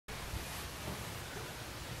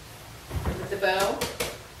bow?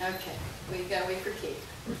 Okay, we gotta wait for Kate.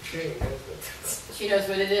 She knows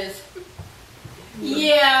what it is.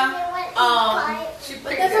 Yeah.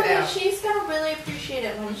 But that's okay. She's gonna really appreciate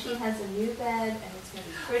it when she has a new bed and it's gonna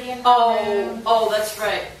be pretty in her room. Oh, that's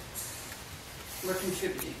right. We're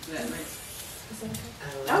contributing to that, right? Is that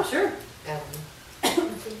okay? Oh, sure.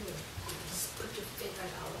 Just put your finger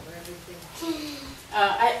all over everything. I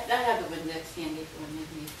have the Windex handy for when you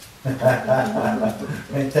need.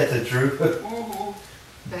 Ain't that the truth?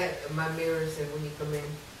 My mirror said when you come in,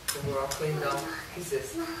 and we're all cleaned off, he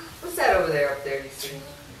says, "What's that over there up there you see?"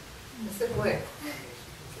 I said, "Where?"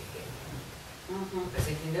 I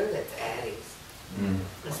said, "You know that's Addie's."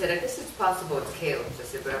 I said, "I guess it's possible it's Caleb's." I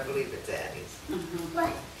said, "But I believe it's Addie's."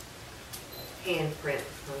 What? Handprint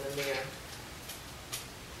on the mirror.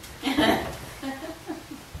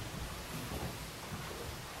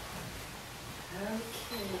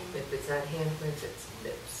 Okay. If it's not handprints, it's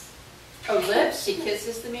lips. Oh, lips? She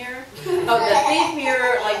kisses the mirror? Oh, the big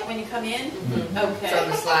mirror, like when you come in? Okay. It's on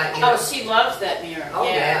the slide, you know. Oh, she loves that mirror. Oh,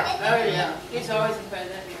 yeah. Oh, yeah. She's always in front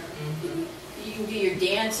of that mirror. You can do your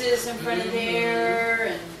dances in front of there,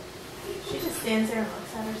 and She just stands there and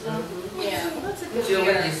looks at herself. yeah. Well, that's a good Julie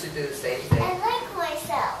mirror. used to do the same thing. I like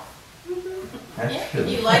myself. Yeah.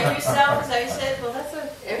 You like yourself, as I said? Well, that's a...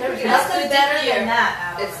 Everybody That's Nothing good to better hear. than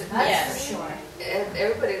that, Alan. It's- That's yes. for sure.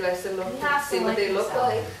 Everybody likes to look, You have to see what like they look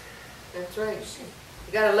yourself. like. That's right.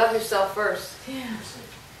 You gotta love yourself first. Yeah.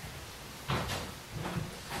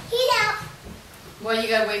 Heat out. Well, you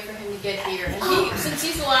gotta wait for him to get here. And he, since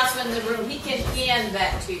he's the last one in the room, he can hand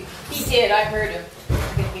that to you. He did, I heard him.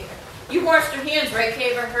 You washed your hands, right,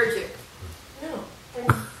 Cave? I heard you. No.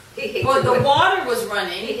 He hates Well, it the when, water was he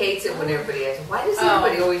running. hates it when everybody asks, why does Oh.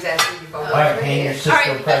 everybody always ask me if I want Why my can't your hands? sister All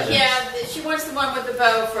right, presents? yeah, she wants the one with the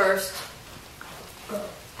bow first.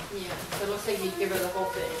 Yeah, so it looks like you give her the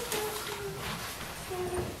whole thing.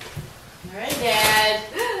 All right, Dad.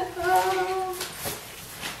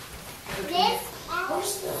 This.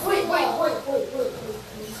 Wait.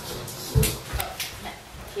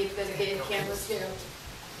 Keep gonna get in cameras too.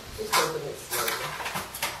 Just open it slowly.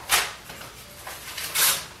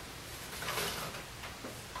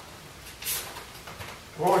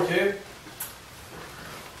 Roy, too.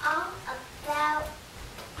 All about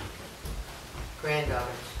Granddaughters.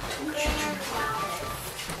 granddaughters.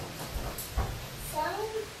 Some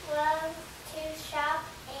love to shop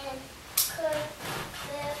and could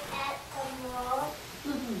live at the mall.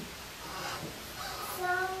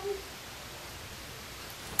 Some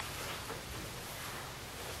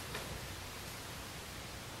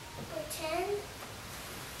pretend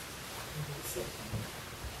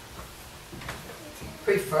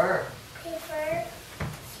Prefer.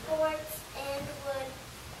 sports and would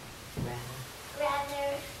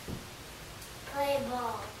rather play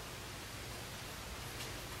ball.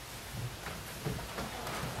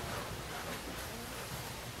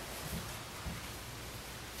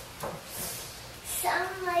 Some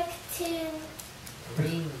like to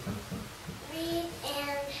Read. read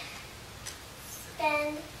and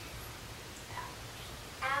spend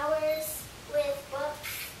hours with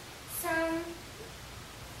books. Some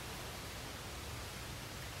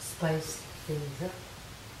Spice things up.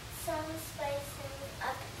 spice things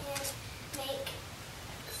up and make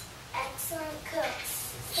excellent cooks.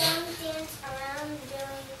 Some dance around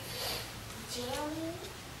doing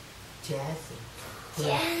Jazzy.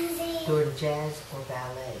 jazzy, Doing jazz or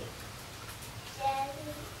ballet.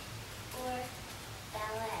 jazzy or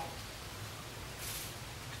ballet.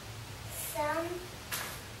 Some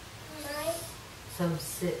might, Some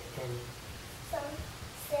sit and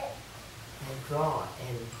sit draw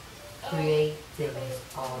and create things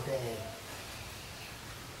all day.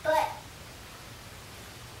 but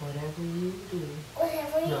Whatever you do,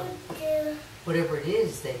 whatever No. you do, whatever it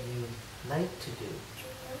is that you like to do,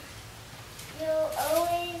 you'll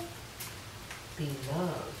always be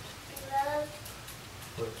loved be loved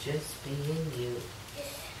for just being you.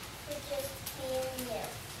 for just being you.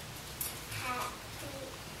 Happy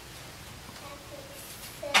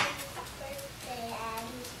 7th birthday,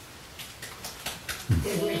 Addie.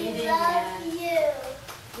 We love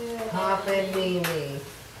you. Papa and Mimi.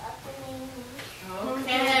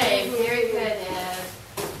 Okay, very good, Dad.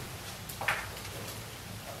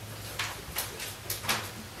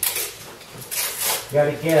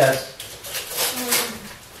 Gotta guess.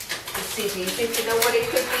 Let's see, do you think you know what it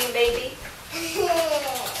could be, baby?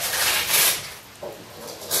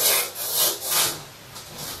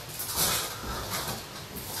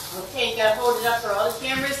 Okay, you gotta hold it up for all the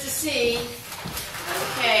cameras to see.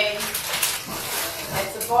 Okay.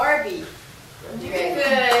 That's a Barbie. Very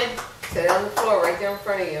good. Set it on the floor right there in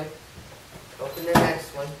front of you. Open the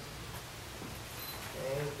next one.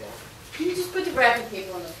 There you go. You just put the wrapping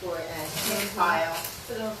paper on the floor, Ed. In a pile.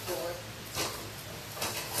 Put it on the floor.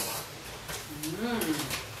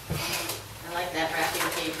 I like that wrapping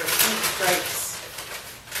paper. Pink stripes.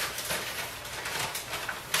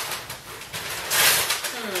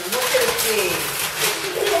 What could it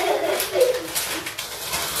be?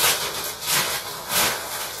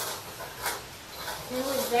 Who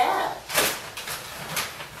is that?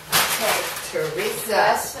 Okay.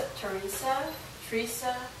 Teresa.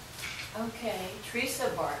 Teresa. Okay. Teresa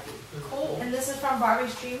Barbie. Cool. And this is from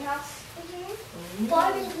Barbie's Dream House?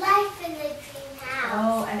 Barbie's life in the dream house.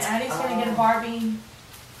 Oh, and Addie's going to get a Barbie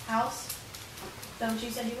house? Is that what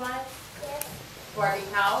you said you wanted? Yes. Barbie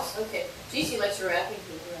house. Okay. Gigi likes her wrapping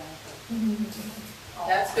paper.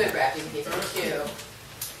 That's good wrapping paper too.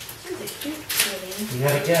 She's a cute kitty. You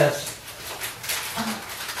had a guess.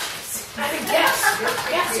 I can guess.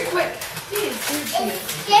 Guess quick. She is too cute.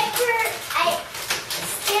 Skipper and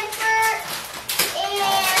Chelsea. Skipper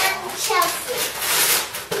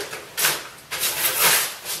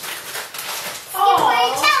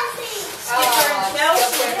and Chelsea. Skipper and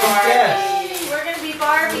Chelsea. Yes. We're going to be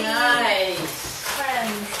Barbie Nice.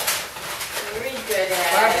 friends. Very good,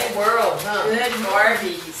 Ed. Barbie world, huh? Good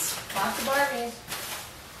Barbies. Lots of Barbies.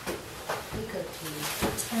 Look at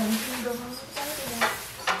these. And we can go home excited.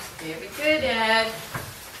 Very good, Ed.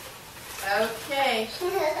 Okay.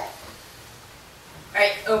 All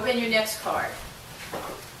right, open your next card.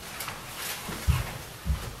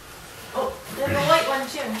 Oh, there's a white one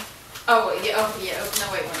too. Oh, yeah, open the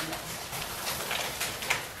white one next.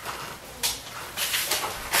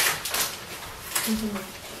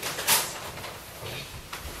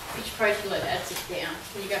 Each part you let Ed sit down.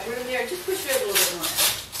 When you got room there, just push it a little bit more.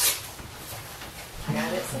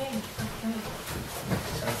 Got it?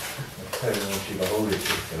 I tell you, when she hold it,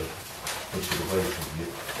 just push it away from you.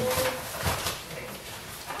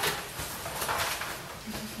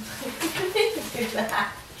 Good job.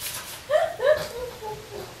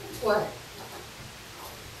 What?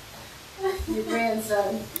 Your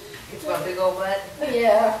grandson. It's got a big old butt.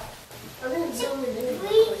 Yeah. I'm going to zoom in there.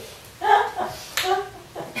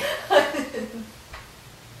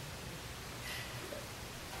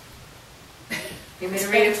 You want me to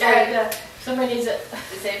read it for you? Somebody needs to,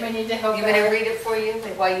 does anybody need to help? You want me to read it for you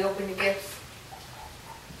while you open your gifts?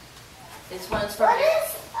 This one's for What me.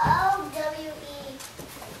 is OWE?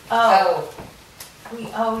 Oh, we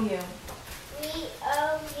owe you. We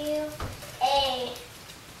owe you a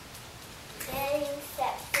wedding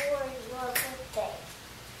set for your birthday.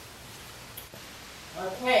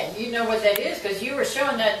 Okay, you know what that is because you were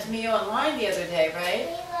showing that to me online the other day, right?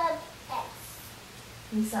 Caleb X.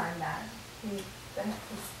 We signed that. Do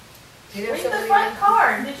you know Read the somebody front that-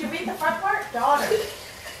 card. Did you read the front part? Daughter.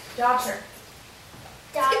 Daughter.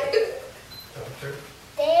 Doctor?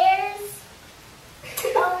 There's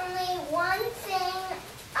only one thing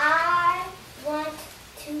I want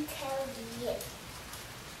to tell you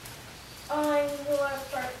on your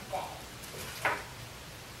birthday.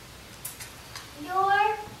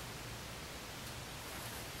 You're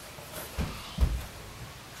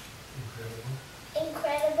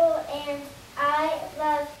incredible and I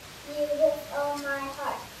love you with all my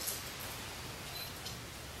heart.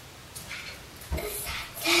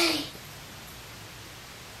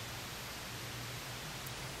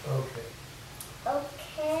 Okay.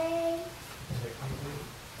 Okay.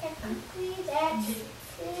 Technically, that's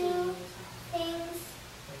two things,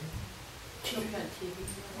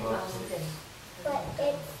 but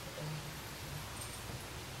it's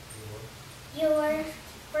your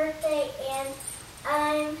birthday and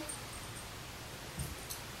I'm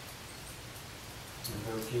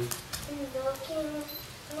invoking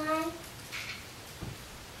mine.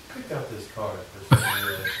 Pick out this card for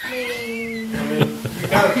 7-year-old. I mean, you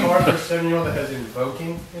got a card for 7-year-old that has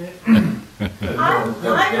invoking in it? I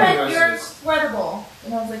read you're incredible.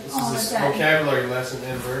 And I was like, This oh, is a Daddy. vocabulary lesson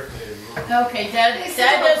and birthday. Okay, Dad is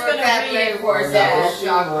going to read it for us, Dad.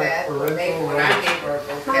 Shock that when I gave her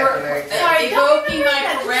vocabulary. Sorry, Evoking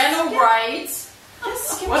my parental rights. Just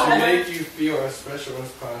skip To over. make you feel as special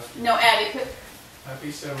as possible. No, Addie, put. Happy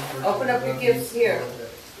 7th birthday. Open up your gifts here.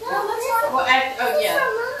 No, that's not. Well, Addie, oh, This is yeah.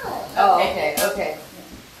 for Mom. Oh, Okay. okay.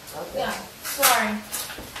 Yeah, sorry.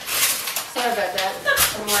 Sorry about that.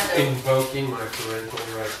 I'm wondering. Invoking my parental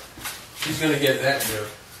right. She's going to get that joke.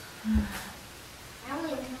 I don't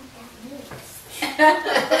even know what that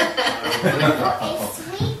means. A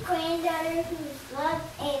sweet granddaughter who's loved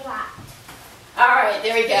a lot. All right,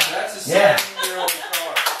 there we go. That's a Yeah. 7-year-old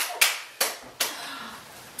card.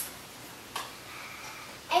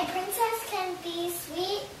 A princess can be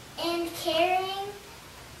sweet and caring,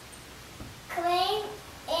 kind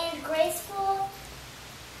and graceful,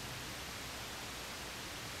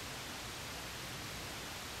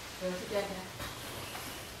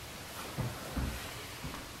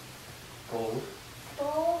 Bold.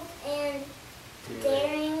 bold and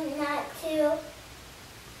daring, not to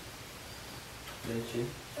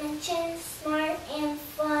mention, smart and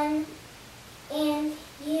fun, and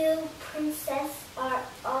you, princess, are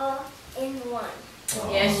all in one.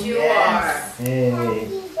 Yes, you Yes. are. Hey.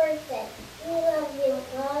 Happy birthday. We love you.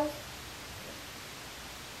 Love,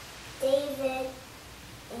 David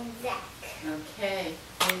and Zach. Okay,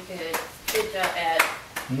 very good. Good job, Ed.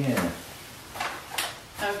 Yeah.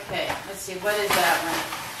 Okay, let's see, what is that one?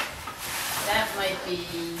 That might be...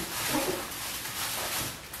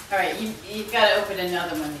 All right, you've got to open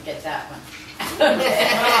another one to get that one. Okay.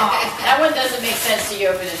 That one doesn't make sense to you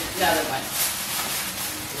open another one.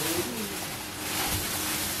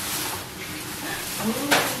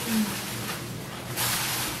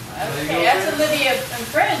 Okay, that's Olivia and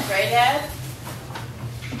Friends, right, Ed?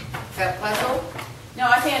 That puzzle? No,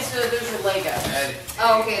 I think it's those are Lego.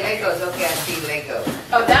 Oh, okay, Legos. Okay, I see Legos.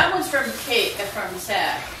 Oh, that one's from Kate, from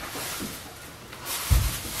Zach.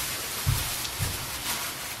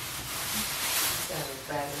 Sounds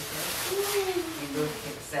bad, you look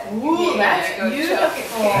exact. Ooh, that's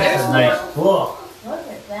beautiful. That's a nice book. Look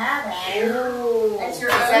at that, Ed. Ooh. That's your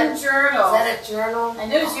Is own that- journal. Is that a journal? I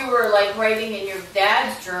noticed you were like writing in your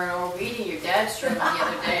dad's journal, reading your dad's journal the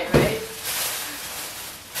other day, right?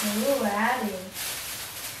 Ooh, Addie.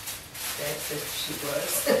 That's what she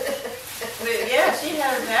was. But yeah, she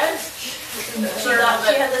had her dad's She journal.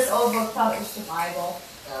 had this old book published, the Bible.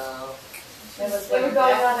 Oh. They were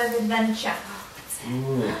going on an adventure.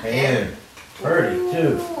 Ooh, pen. Pretty,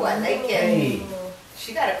 too. Ooh, I like it. Hey.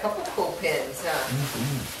 She got a couple cool pins, huh?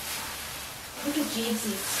 Mhm. Look at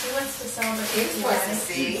Jeezy. She wants to celebrate. She wants to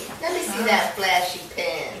see. Let me see that flashy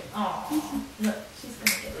pen. Oh, look, she's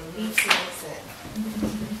gonna get it. Each wants it.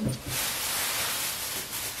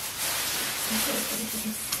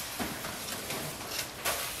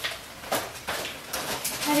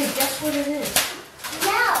 Addie, guess what it is?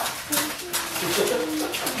 No.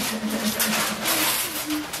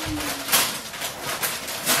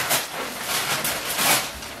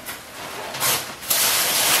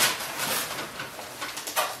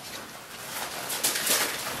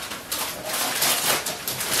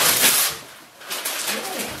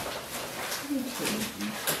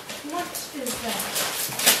 What is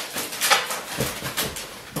that?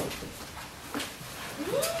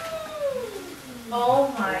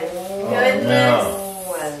 Oh my goodness.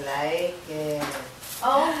 Oh, I like it.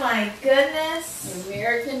 Oh my goodness.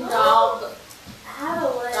 American Doll,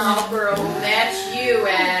 Adalynn. doll girl. That's you,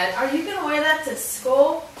 Ed. Are you gonna wear that to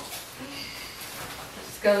school?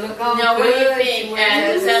 It's gonna look all Now, good. what do you She think, wears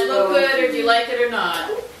Ed? Does it that look so- good, or do you like it or not?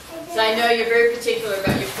 Because I know you're very particular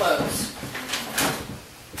about your clothes.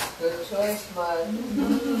 Good choice, Mud.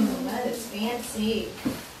 That is fancy.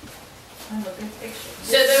 I have a good picture.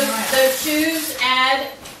 So those shoes, Ed,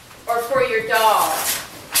 are for your doll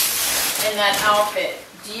in that outfit.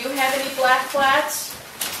 Do you have any black flats?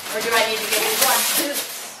 Or do I need to get you black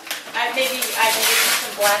boots? Maybe I can get you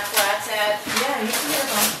some black flats, Ed. Yeah, you can wear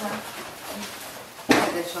black.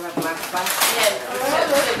 This one have black spots? Yeah,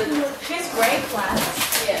 so the, She has gray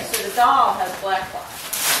flats. yeah, so the doll has black flats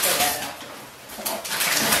for that outfit.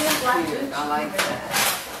 She has black Cute. boots. I like that.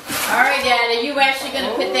 All right, Dad, are you actually going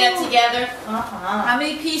to put that together? Uh-huh. How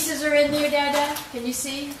many pieces are in there, Dada? Can you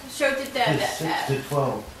see? Show it to Dada. It's 6 to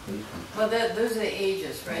 12. Well, those are the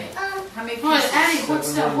ages, right? How many Come on, pieces? Addie,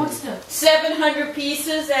 what's the? 700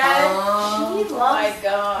 pieces, Dad? Oh. She Oh my loves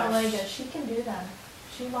gosh. Lego. She can do them.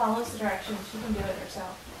 She follows the directions. She can do it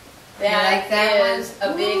herself. That like that is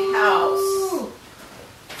a big house. Ooh.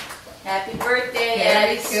 Happy birthday,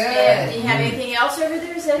 Very Addie. good. Do you have anything else over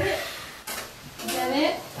there? Is that it? Is that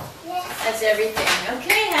it? Yes. That's everything.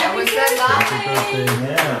 Okay, That happy was a birthday. lot. Happy birthday,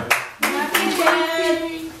 yeah. Happy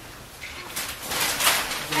birthday.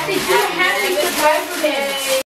 Happy birthday. Happy birthday.